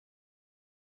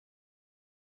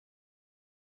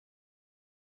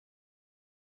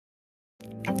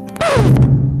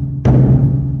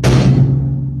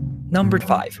Number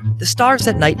 5. The stars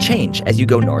at night change as you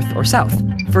go north or south.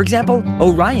 For example,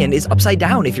 Orion is upside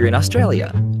down if you're in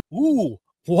Australia. Ooh,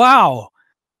 wow.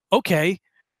 Okay,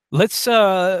 let's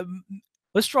draw a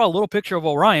little picture of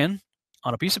Orion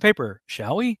on a piece of paper,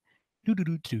 shall we?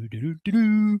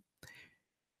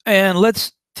 And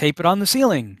let's tape it on the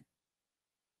ceiling.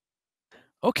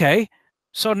 Okay,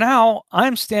 so now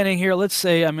I'm standing here. Let's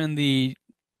say I'm in the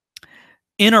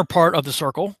inner part of the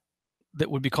circle that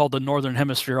would be called the northern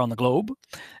hemisphere on the globe.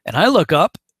 And I look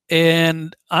up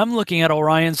and I'm looking at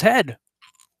Orion's head.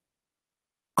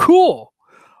 Cool.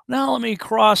 Now let me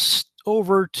cross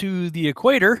over to the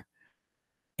equator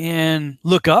and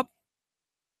look up.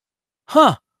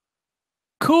 Huh.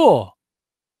 Cool.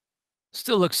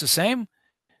 Still looks the same.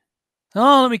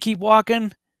 Oh, let me keep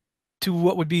walking to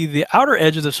what would be the outer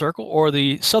edge of the circle, or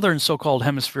the southern so-called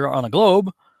hemisphere on the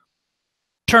globe.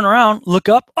 Turn around, look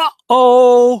up.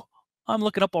 Uh-oh. I'm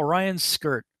looking up Orion's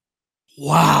skirt.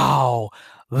 Wow,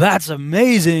 that's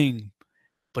amazing.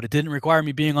 But it didn't require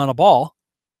me being on a ball.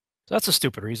 So that's a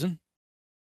stupid reason.